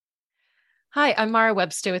Hi, I'm Mara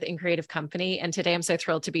Webster with In Creative Company, and today I'm so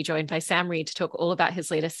thrilled to be joined by Sam Reid to talk all about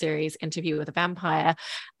his latest series, Interview with a Vampire.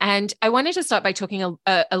 And I wanted to start by talking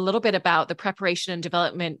a little bit about the preparation and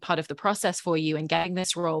development part of the process for you and getting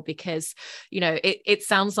this role, because, it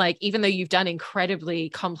sounds like even though you've done incredibly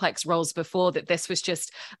complex roles before, that this was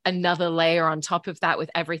just another layer on top of that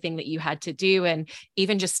with everything that you had to do. And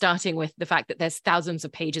even just starting with the fact that there's thousands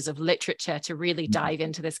of pages of literature to really dive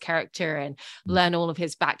into this character and learn all of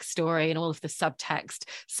his backstory and all of the subtext,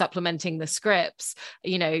 supplementing the scripts,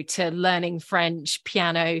 to learning French,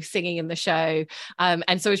 piano, singing in the show.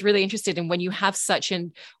 And so I was really interested in, when you have such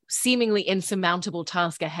an seemingly insurmountable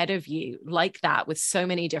task ahead of you like that, with so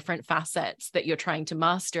many different facets that you're trying to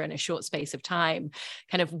master in a short space of time,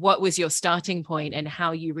 kind of what was your starting point and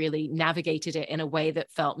how you really navigated it in a way that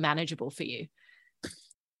felt manageable for you?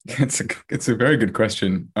 It's a very good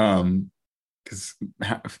question, because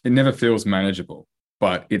it never feels manageable,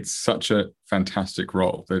 but it's such a fantastic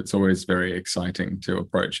role that it's always very exciting to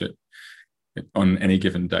approach it on any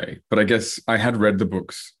given day. But I guess I had read the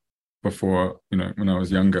books before, when I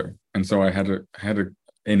was younger, and so I had a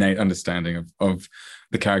innate understanding of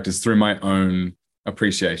the characters through my own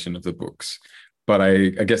appreciation of the books. But I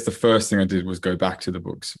guess the first thing I did was go back to the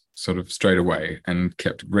books sort of straight away and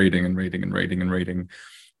kept reading and reading and reading and reading.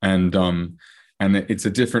 And it's a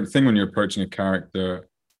different thing when you're approaching a character,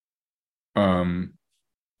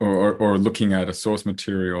 or looking at a source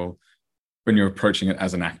material, when you're approaching it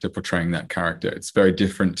as an actor portraying that character. It's very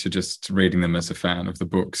different to just reading them as a fan of the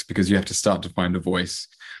books, because you have to start to find a voice.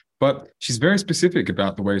 But she's very specific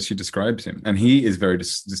about the way she describes him, and he is very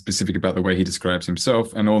specific about the way he describes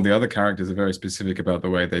himself, and all the other characters are very specific about the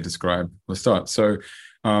way they describe Lestat. So,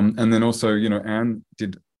 and then also, Anne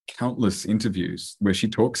did countless interviews where she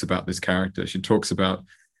talks about this character. She talks about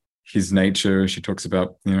his nature. She talks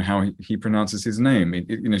about, how he pronounces his name.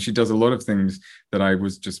 She does a lot of things that I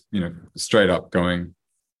was just, straight up going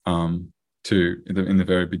to in the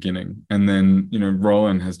very beginning. And then,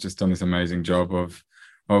 Roland has just done this amazing job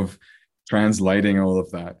of translating all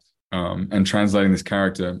of that, and translating this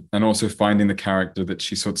character, and also finding the character that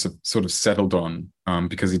she sort of settled on,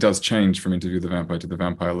 because he does change from Interview with the Vampire to the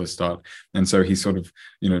Vampire Lestat. And so he sort of,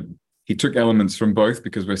 he took elements from both,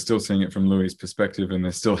 because we're still seeing it from Louis's perspective, and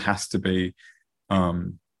there still has to be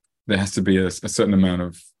a certain amount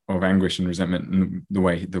of anguish and resentment in the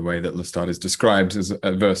way that Lestat is described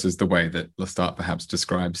versus the way that Lestat perhaps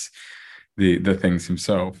describes the things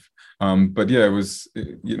himself. But yeah, it was,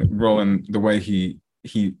 Roland, the way he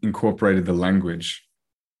incorporated the language,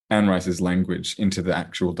 Anne Rice's language, into the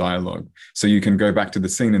actual dialogue. So you can go back to the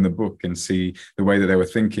scene in the book and see the way that they were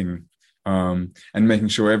thinking, and making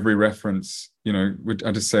sure every reference,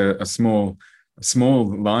 I just say a small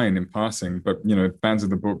line in passing, but, fans of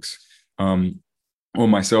the books, or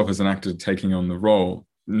myself as an actor taking on the role,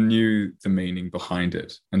 knew the meaning behind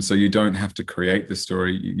it. And so you don't have to create the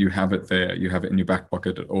story. You have it there. You have it in your back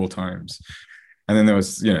pocket at all times. And then there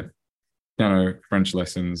was, piano, French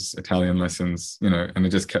lessons, Italian lessons, and I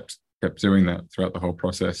just kept doing that throughout the whole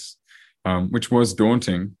process, which was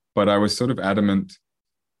daunting, but I was sort of adamant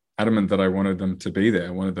that I wanted them to be there.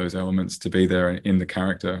 I wanted those elements to be there in the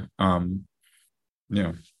character.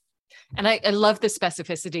 Yeah. And I love the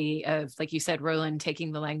specificity of, like you said, Roland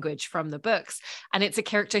taking the language from the books. And it's a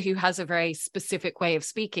character who has a very specific way of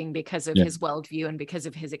speaking because of his worldview and because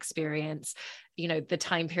of his experience, the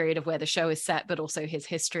time period of where the show is set, but also his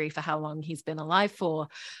history for how long he's been alive for.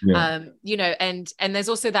 And there's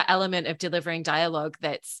also that element of delivering dialogue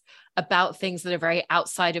that's about things that are very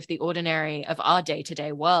outside of the ordinary of our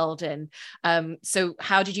day-to-day world. And so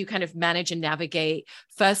how did you kind of manage and navigate,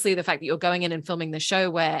 firstly, the fact that you're going in and filming the show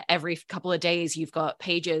where every couple of days you've got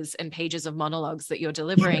pages and pages of monologues that you're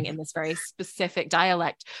delivering in this very specific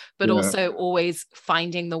dialect, but also always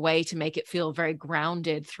finding the way to make it feel very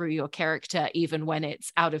grounded through your character, even when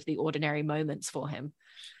it's out of the ordinary moments for him?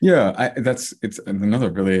 Yeah, it's another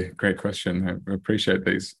really great question. I appreciate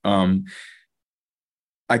these.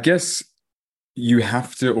 I guess you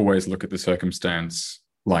have to always look at the circumstance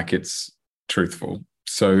like it's truthful.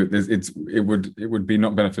 So it would be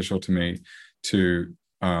not beneficial to me to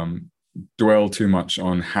dwell too much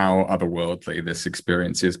on how otherworldly this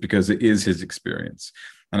experience is, because it is his experience.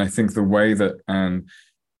 And I think the way that Anne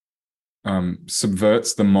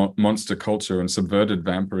subverts the monster culture and subverted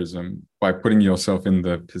vampirism by putting yourself in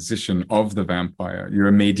the position of the vampire, you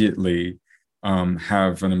immediately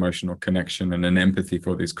have an emotional connection and an empathy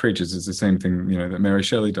for these creatures. It's the same thing, that Mary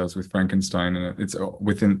Shelley does with Frankenstein, and it's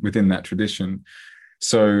within that tradition.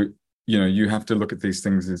 So, you have to look at these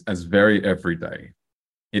things as very everyday.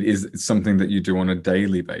 It's something that you do on a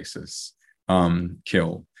daily basis,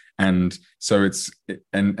 kill. And so it's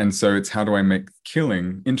how do I make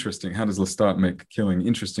killing interesting? How does Lestat make killing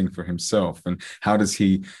interesting for himself? And how does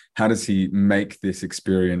he make this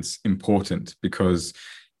experience important? Because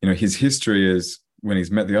his history is, when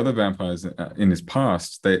he's met the other vampires in his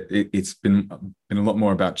past, it's been a lot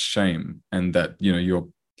more about shame, and that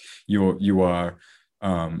you are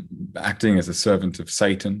acting as a servant of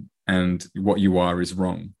Satan, and what you are is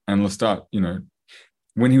wrong. And Lestat,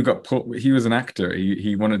 when he got put, he was an actor.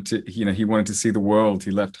 He wanted to see the world.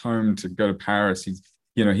 He left home to go to Paris.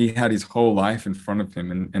 He had his whole life in front of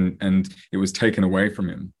him, and it was taken away from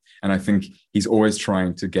him. And I think he's always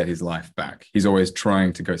trying to get his life back. He's always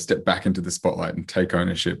trying to go step back into the spotlight and take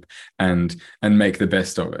ownership and make the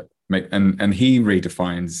best of it. And he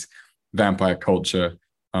redefines vampire culture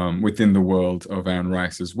within the world of Anne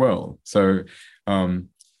Rice as well. So,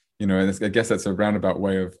 I guess that's a roundabout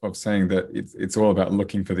way of saying that it's all about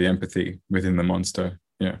looking for the empathy within the monster.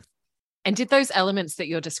 Yeah. And did those elements that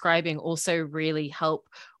you're describing also really help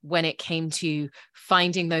when it came to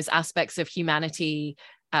finding those aspects of humanity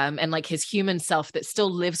and like his human self that still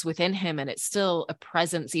lives within him, and it's still a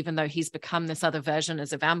presence even though he's become this other version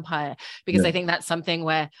as a vampire? Because I think that's something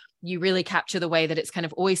where you really capture the way that it's kind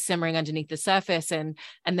of always simmering underneath the surface, and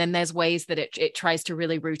then there's ways that it tries to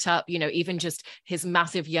really root up, even just his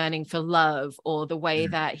massive yearning for love, or the way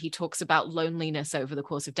that he talks about loneliness over the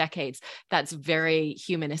course of decades. That's very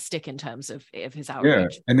humanistic in terms of his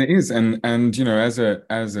outrage. Yeah, and it is, and as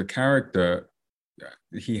a character,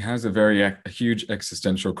 he has a huge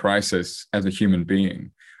existential crisis as a human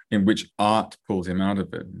being, in which art pulls him out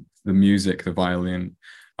of it. The music, the violin,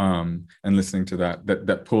 and listening to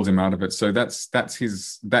that pulls him out of it. So that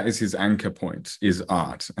is his anchor point, is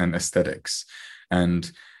art and aesthetics,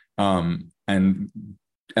 and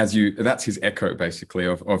that's his echo basically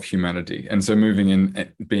of humanity. And so moving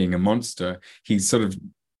in, being a monster, he's sort of,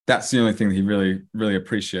 that's the only thing that he really, really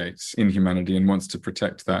appreciates in humanity and wants to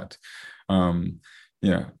protect that.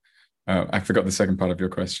 I forgot the second part of your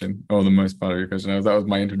question, or the most part of your question. That was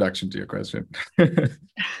my introduction to your question.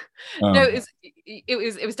 No,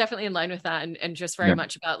 it was definitely in line with that, and just very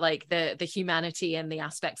much about like the humanity and the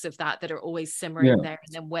aspects of that are always simmering there,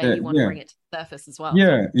 and then where you want to bring it to the surface as well.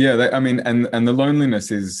 And the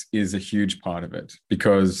loneliness is a huge part of it,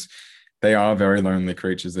 because they are very lonely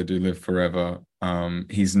creatures. They do live forever.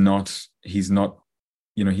 He's not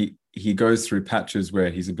he goes through patches where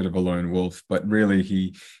he's a bit of a lone wolf, but really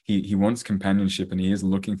he wants companionship, and he is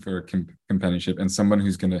looking for companionship and someone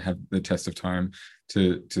who's going to have the test of time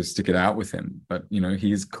to stick it out with him. But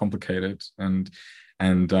he is complicated, and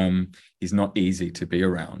he's not easy to be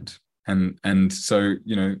around. And so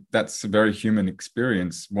that's a very human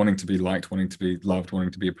experience, wanting to be liked, wanting to be loved,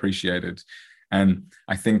 wanting to be appreciated. And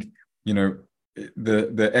I think the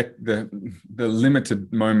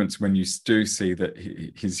limited moments when you do see that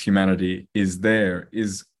his humanity is there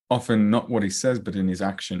is often not what he says, but in his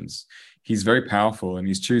actions. He's very powerful, and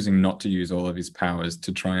he's choosing not to use all of his powers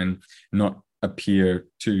to try and not appear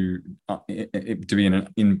to be in an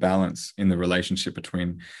imbalance in the relationship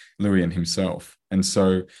between Louis and himself. And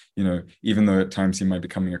so, even though at times he might be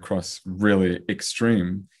coming across really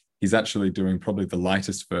extreme, he's actually doing probably the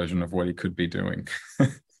lightest version of what he could be doing.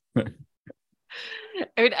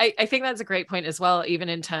 I mean, I think that's a great point as well, even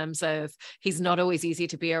in terms of he's not always easy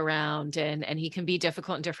to be around, and he can be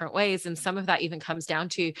difficult in different ways. And some of that even comes down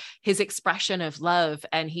to his expression of love,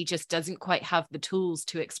 and he just doesn't quite have the tools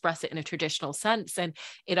to express it in a traditional sense. And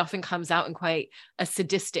it often comes out in quite a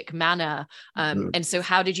sadistic manner. And so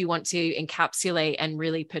how did you want to encapsulate and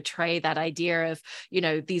really portray that idea of,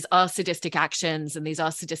 these are sadistic actions and these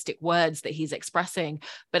are sadistic words that he's expressing,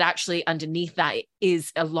 but actually underneath that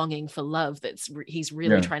is a longing for love he's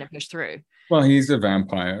really trying to push through? Well, he's a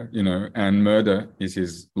vampire, and murder is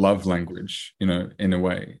his love language, in a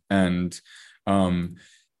way. And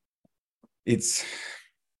it's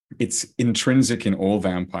intrinsic in all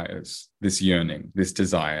vampires, this yearning, this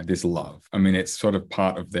desire, this love. I mean, it's sort of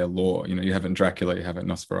part of their lore. You have it in Dracula, you have it in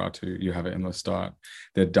Nosferatu, you have it in Lestat.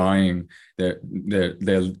 They're dying, they're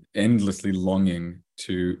endlessly longing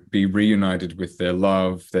to be reunited with their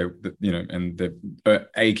love, and they're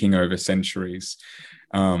aching over centuries.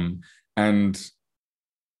 And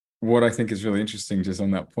what I think is really interesting just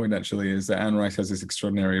on that point, actually, is that Anne Rice has this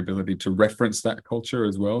extraordinary ability to reference that culture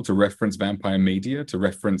as well, to reference vampire media, to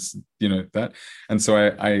reference, that. And so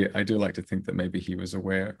I do like to think that maybe he was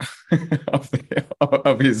aware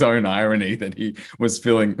of his own irony, that he was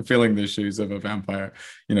filling the shoes of a vampire,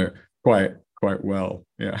 quite well.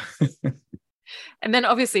 Yeah. And then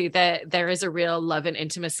obviously there is a real love and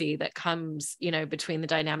intimacy that comes, you know, between the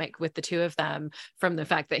dynamic with the two of them from the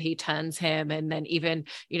fact that he turns him. And then even,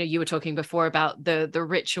 you know, you were talking before about the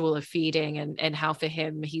ritual of feeding and how for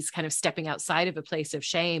him he's kind of stepping outside of a place of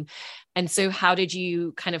shame. And so how did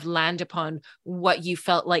you kind of land upon what you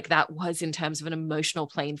felt like that was in terms of an emotional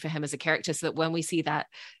plane for him as a character, so that when we see that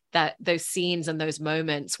those scenes and those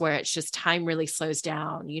moments where it's just time really slows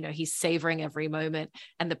down, you know, he's savoring every moment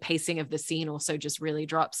and the pacing of the scene also just really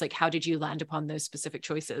drops? Like, how did you land upon those specific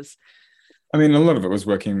choices? I mean, a lot of it was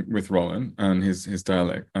working with Roland and his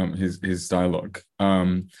dialect, his dialogue.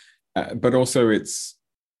 But also it's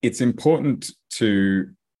important to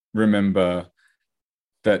remember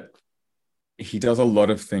that he does a lot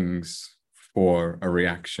of things for a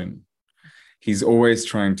reaction. He's always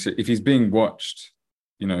trying to, if he's being watched,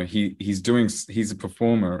 you know, he's a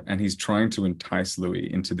performer and he's trying to entice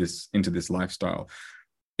Louis into this lifestyle.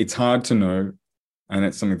 It's hard to know, and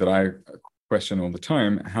it's something that I question all the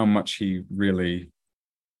time, how much he really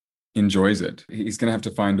enjoys it. He's going to have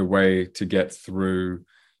to find a way to get through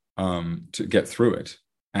it.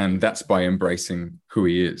 And that's by embracing who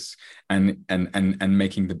he is and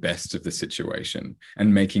making the best of the situation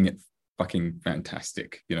and making it fucking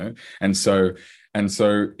fantastic, you know? And so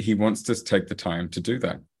he wants to take the time to do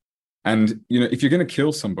that. And, you know, if you're going to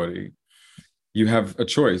kill somebody, you have a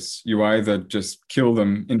choice. You either just kill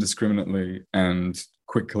them indiscriminately and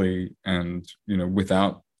quickly and, you know,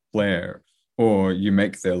 without flair, or you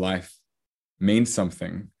make their life mean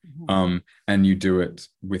something, and you do it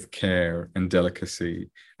with care and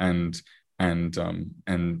delicacy and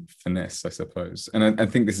finesse, I suppose. And I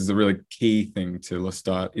think this is a really key thing to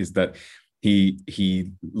Lestat, is that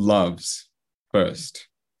he loves first.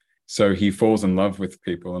 So he falls in love with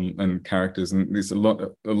people and characters, and there's a lot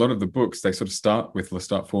of the books, they sort of start with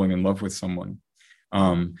Lestat falling in love with someone,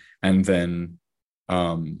 and then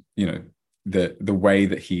you know, the way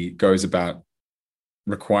that he goes about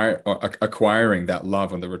acquiring that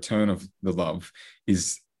love and the return of the love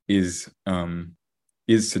is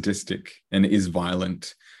sadistic and is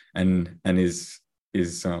violent and is you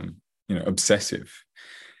know, obsessive.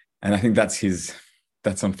 And I think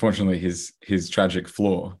that's unfortunately his tragic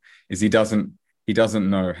flaw, is he doesn't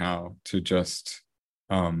know how to just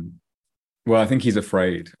well, I think he's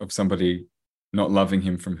afraid of somebody not loving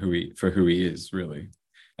him for who he is, really.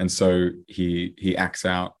 And so he acts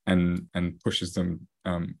out and pushes them,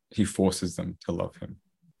 he forces them to love him.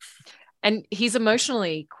 And he's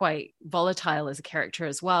emotionally quite volatile as a character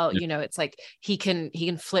as well. Yeah. You know, it's like he can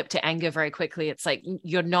flip to anger very quickly. It's like,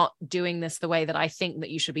 you're not doing this the way that I think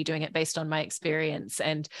that you should be doing it based on my experience.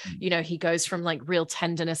 And, you know, he goes from like real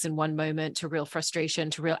tenderness in one moment to real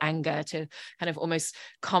frustration to real anger to kind of almost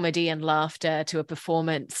comedy and laughter to a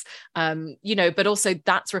performance, you know, but also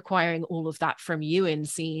that's requiring all of that from you in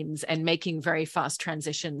scenes and making very fast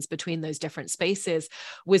transitions between those different spaces.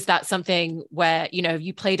 Was that something where, you know,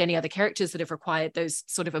 you played any other characters that have required those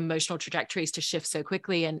sort of emotional trajectories to shift so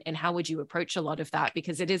quickly, and how would you approach a lot of that,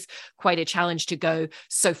 because it is quite a challenge to go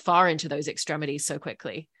so far into those extremities so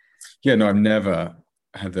quickly? Yeah, no, I've never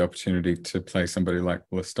had the opportunity to play somebody like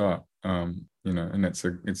Lestat, you know, and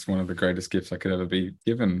it's one of the greatest gifts I could ever be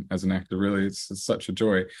given as an actor. Really, it's such a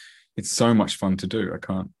joy. It's so much fun to do. I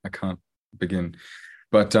can't begin.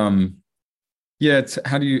 But yeah, it's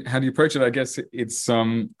how do you approach it? I guess it's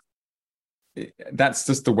that's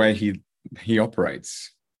just the way he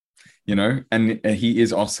operates, you know, and he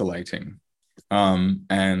is oscillating,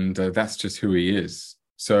 and that's just who he is.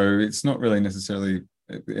 So it's not really necessarily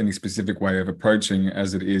any specific way of approaching,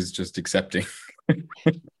 as it is just accepting.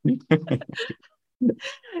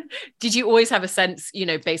 Did you always have a sense, you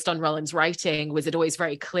know, based on Roland's writing, was it always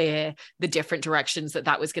very clear the different directions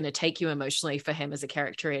that was going to take you emotionally for him as a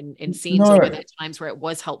character in scenes? No. Or were there times where it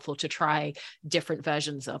was helpful to try different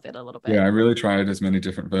versions of it a little bit? Yeah, I really tried as many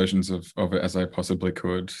different versions of it as I possibly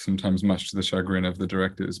could, sometimes much to the chagrin of the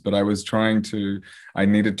directors. But I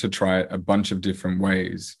needed to try it a bunch of different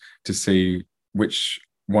ways to see which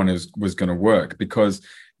one was going to work, because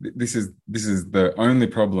this is the only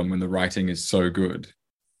problem when the writing is so good,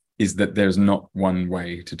 is that there's not one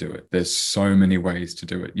way to do it. There's so many ways to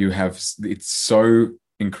do it. It's so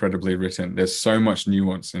incredibly written. There's so much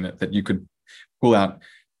nuance in it that you could pull out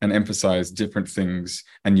and emphasize different things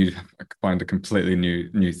and you'd find a completely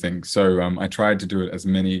new thing. So I tried to do it as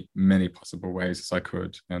many possible ways as I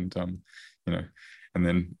could, and you know, and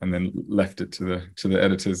then left it to the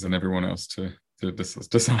editors and everyone else to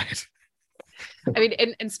decide. I mean,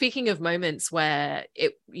 and speaking of moments where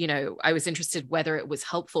it, I was interested whether it was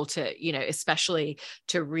helpful to, especially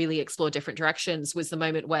to really explore different directions, was the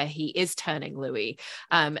moment where he is turning Louis.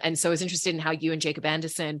 And so I was interested in how you and Jacob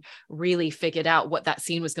Anderson really figured out what that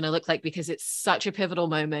scene was going to look like, because it's such a pivotal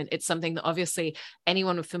moment. It's something that obviously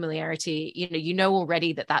anyone with familiarity,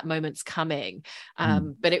 already that moment's coming.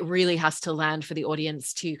 But it really has to land for the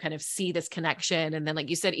audience to kind of see this connection. And then, like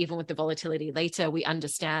you said, even with the volatility later, we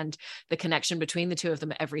understand the connection between the two of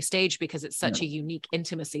them at every stage, because it's such a unique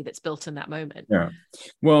intimacy that's built in that moment. Yeah.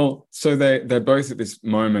 Well, so they're both at this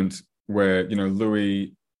moment where,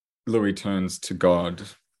 Louis turns to God,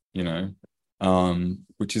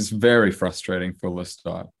 which is very frustrating for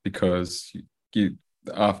Lestat, because you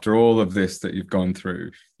after all of this that you've gone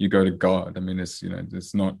through, you go to God. I mean, it's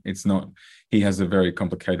he has a very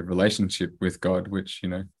complicated relationship with God, which,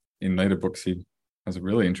 in later books he has a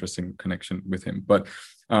really interesting connection with him.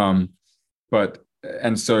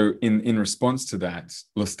 And so in response to that,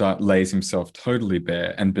 Lestat lays himself totally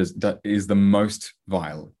bare, and that is the most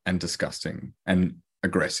vile and disgusting and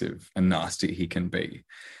aggressive and nasty he can be.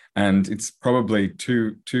 And it's probably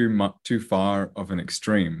too far of an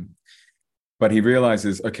extreme. But he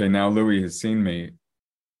realizes, okay, now Louis has seen me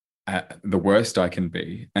at the worst I can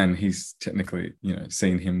be, and he's technically,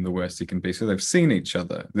 seen him the worst he can be. So they've seen each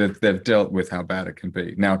other. They've dealt with how bad it can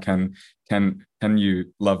be. Now, can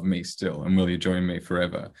you love me still, and will you join me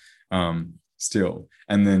forever, still?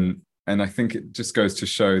 And I think it just goes to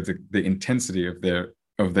show the intensity of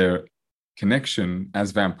their connection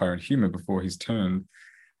as vampire and human before he's turned,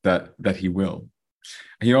 that he will.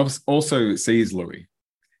 He also sees Louis.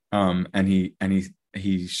 And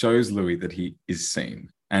he shows Louis that he is seen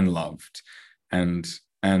and loved, and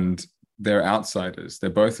they're outsiders. They're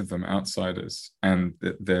both of them outsiders, and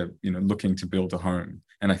they're looking to build a home.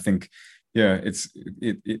 And I think,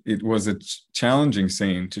 it was a challenging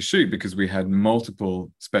scene to shoot, because we had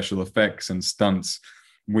multiple special effects and stunts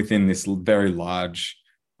within this very large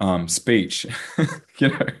speech,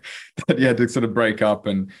 that you had to sort of break up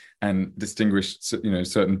and distinguish,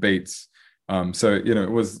 certain beats. So it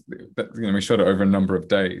was, we shot it over a number of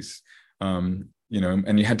days, and you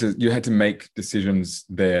had to make decisions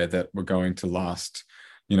there that were going to last,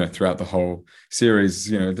 throughout the whole series.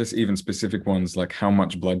 There's even specific ones like, how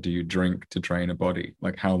much blood do you drink to drain a body?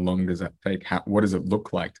 Like, how long does that take? What does it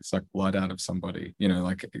look like to suck blood out of somebody?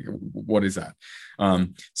 Like, what is that?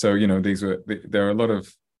 So there are a lot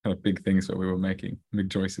of kind of big things that we were making, big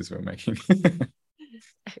choices we were making.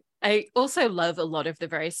 I also love a lot of the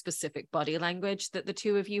very specific body language that the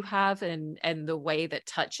two of you have, and the way that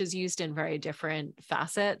touch is used in very different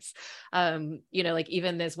facets. Like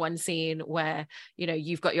even there's one scene where,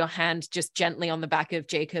 you've got your hand just gently on the back of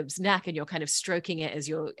Jacob's neck, and you're kind of stroking it as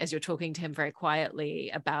you're talking to him very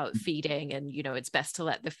quietly about feeding, and, it's best to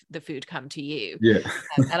let the food come to you. Yeah.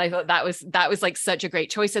 And I thought that was like such a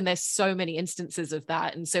great choice. And there's so many instances of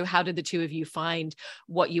that. And so how did the two of you find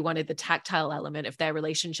what you wanted the tactile element of their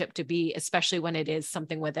relationship to be, especially when it is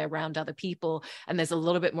something where they're around other people and there's a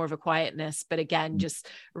little bit more of a quietness, but again, just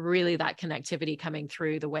really that connectivity coming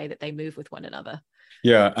through the way that they move with one another?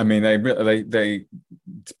 Yeah, I mean, they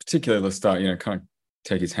particularly Lestat, can't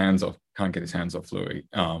get his hands off Louis,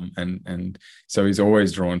 and so he's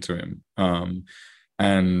always drawn to him,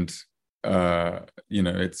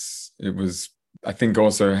 it was, I think,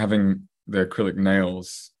 also having the acrylic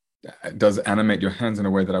nails does animate your hands in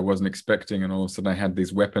a way that I wasn't expecting, and all of a sudden I had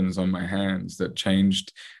these weapons on my hands that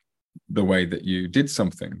changed the way that you did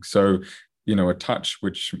something. So, a touch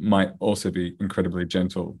which might also be incredibly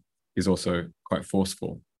gentle is also quite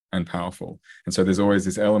forceful and powerful. And so there's always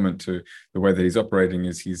this element to the way that he's operating,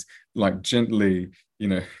 is he's like gently,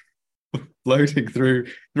 floating through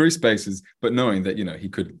spaces, but knowing that, he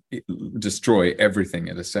could destroy everything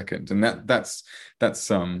at a second. And that's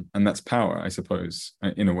power, I suppose,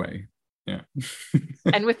 in a way. Yeah.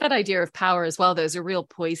 And with that idea of power as well, there's a real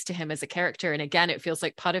poise to him as a character. And again, it feels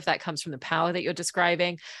like part of that comes from the power that you're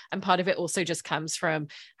describing, and part of it also just comes from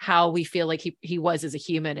how we feel like he was as a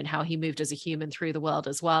human, and how he moved as a human through the world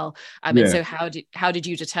as well. And so how did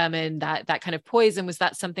you determine that kind of poise? And was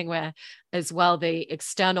that something where as well the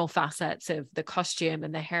external facets of the costume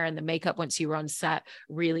and the hair and the makeup once you were on set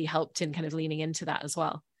really helped in kind of leaning into that as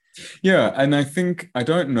well? Yeah, and I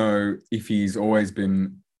don't know if he's always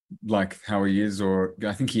been like how he is, or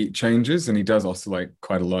I think he changes, and he does oscillate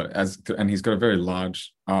quite a lot, and he's got a very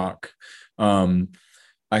large arc.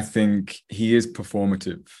 I think he is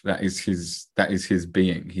performative. That is his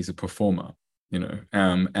being. He's a performer,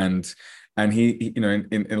 and he in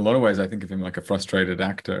a lot of ways I think of him like a frustrated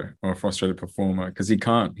actor or a frustrated performer, because he's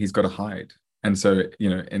got to hide. And so, you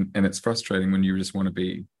know, and it's frustrating when you just want to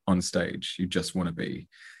be on stage. You just want to be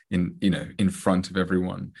in, you know, in front of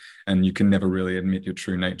everyone, and you can never really admit your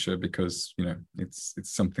true nature because, you know, it's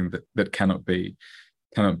something that cannot be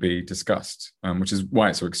discussed, which is why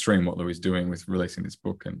it's so extreme what Louis is doing with releasing this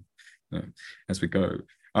book, and you know, as we go.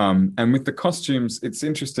 And with the costumes, it's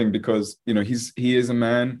interesting because, you know, he is a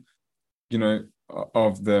man, you know,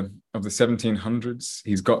 of the 1700s.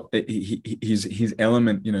 He's got his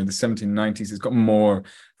element, you know, the 1790s. He's got more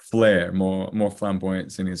flair, more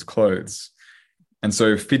flamboyance in his clothes, and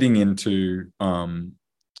so fitting into the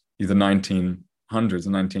 1900s, the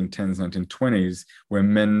 1910s, 1920s, where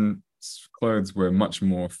men's clothes were much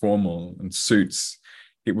more formal and suits.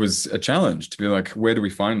 It was a challenge to be like, where do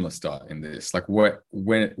we find Lestat in this? Like, where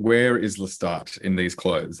is Lestat in these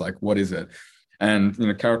clothes? Like, what is it? And, you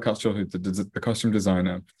know, Carol Castro, who's the costume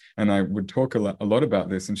designer, and I would talk a lot about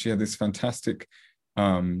this, and she had this fantastic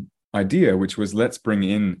idea, which was, let's bring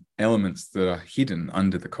in elements that are hidden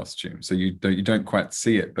under the costume, so you don't quite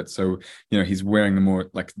see it. But so, you know, he's wearing a more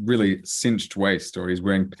like really cinched waist, or he's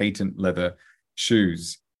wearing patent leather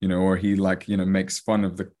shoes, you know, or he, like, you know, makes fun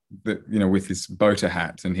of the you know, with his boater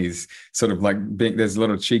hat, and he's sort of like there's a lot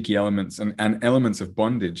of cheeky elements and elements of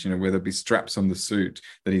bondage, you know, where there'd be straps on the suit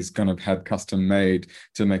that he's kind of had custom made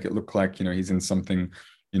to make it look like, you know, he's in something,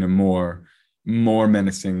 you know, more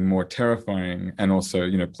menacing, more terrifying, and also,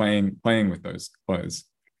 you know, playing with those clothes.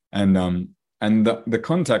 And the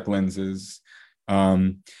contact lenses,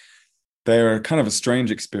 they're kind of a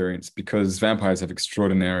strange experience because vampires have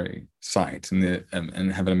extraordinary sight,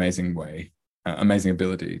 and have an amazing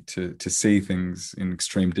ability to see things in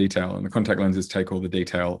extreme detail, and the contact lenses take all the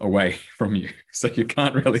detail away from you, so you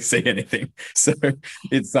can't really see anything. So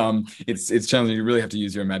it's challenging. You really have to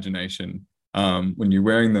use your imagination when you're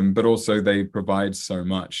wearing them, but also they provide so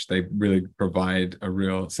much. They really provide a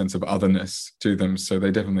real sense of otherness to them, so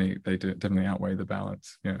they definitely outweigh the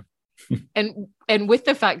balance. Yeah. And with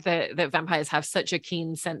the fact that vampires have such a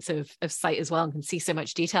keen sense of sight as well, and can see so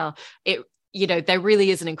much detail, you know, there really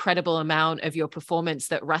is an incredible amount of your performance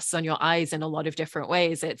that rests on your eyes in a lot of different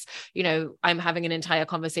ways. It's, you know, I'm having an entire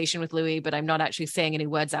conversation with Louis, but I'm not actually saying any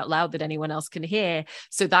words out loud that anyone else can hear.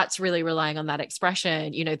 So that's really relying on that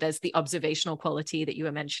expression. You know, there's the observational quality that you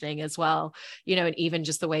were mentioning as well, you know, and even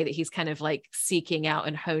just the way that he's kind of like seeking out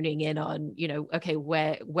and honing in on, you know, okay,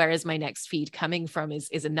 where is my next feed coming from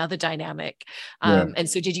is another dynamic. And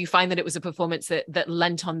so did you find that it was a performance that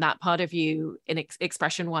lent on that part of you in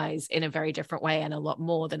expression wise in a very different way, and a lot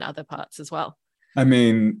more than other parts as well? I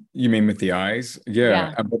mean, you mean with the eyes?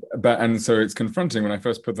 Yeah. But and so it's confronting when I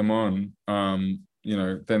first put them on. You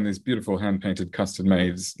know, then these beautiful hand-painted,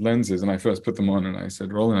 custom-made lenses, and I first put them on, and I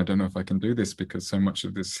said, Roland, I don't know if I can do this because so much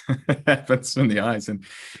of this happens in the eyes. And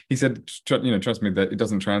he said, you know, trust me, that it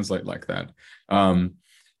doesn't translate like that.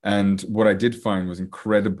 And what I did find was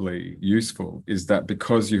incredibly useful is that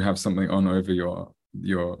because you have something on over your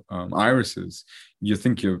irises, you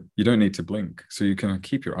think you don't need to blink, so you can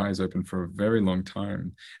keep your eyes open for a very long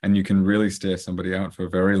time, and you can really stare somebody out for a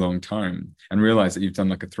very long time and realize that you've done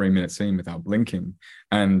like a 3-minute scene without blinking.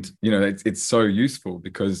 And you know, it's so useful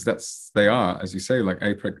because they are, as you say, like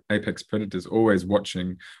apex predators, always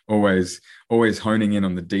watching, always honing in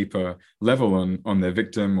on the deeper level on their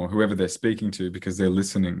victim or whoever they're speaking to, because they're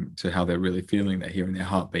listening to how they're really feeling. They're hearing their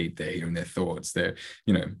heartbeat, they're hearing their thoughts, they're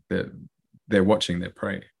watching their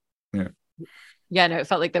prey. Yeah, no, it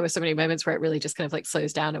felt like there were so many moments where it really just kind of like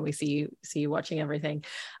slows down and we see you watching everything.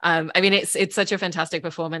 I mean, it's such a fantastic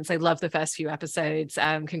performance. I love the first few episodes.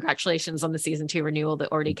 Congratulations on the season 2 renewal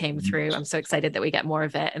that already came through. I'm so excited that we get more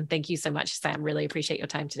of it. And thank you so much, Sam. Really appreciate your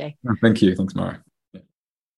time today. Thank you. Thanks, Mara.